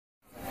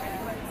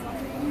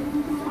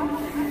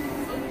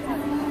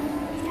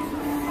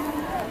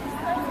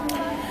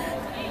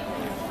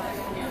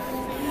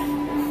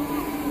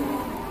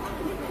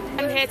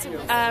here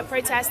to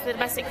protest the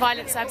domestic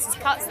violence services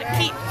cuts that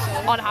keep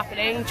on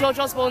happening. George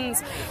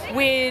Osborne's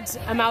weird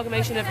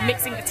amalgamation of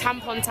mixing the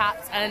tampon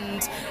tax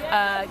and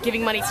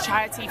giving money to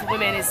charity for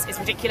women is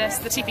ridiculous.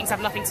 The two things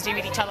have nothing to do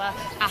with each other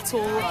at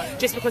all.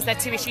 Just because they're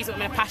two issues that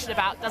women are passionate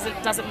about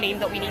doesn't mean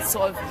that we need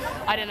sort of,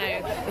 I don't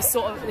know,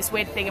 this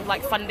weird thing of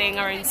like funding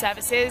our own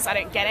services. I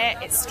don't get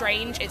it. It's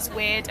strange, it's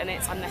weird, and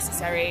it's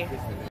unnecessary.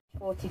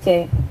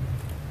 42.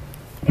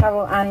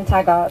 Carol Ann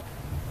Taggart.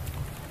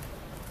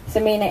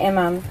 Samina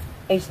Imam,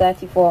 age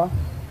 34.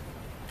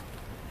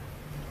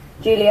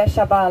 Julia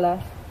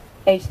Shabala,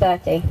 age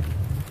 30.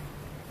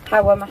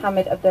 Hawa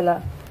Mohammed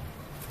Abdullah,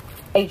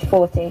 age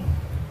 40.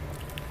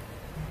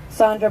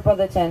 Sandra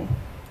Brotherton,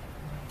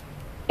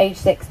 age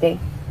 60.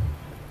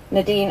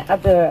 Nadine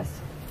Abduras,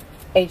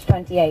 age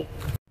 28.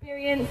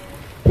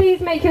 Please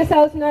make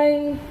yourselves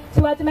known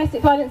to our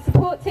domestic violence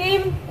support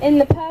team in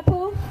the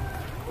purple.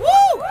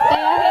 Woo!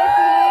 They are here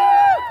for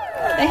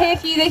you. They're here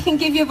for you. They can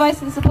give you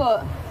advice and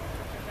support.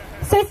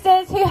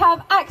 Sisters who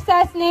have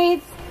access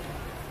needs,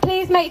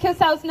 please make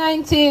yourselves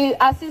known to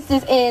our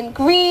sisters in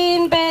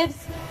green bibs.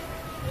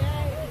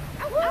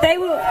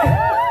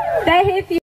 They're here for you.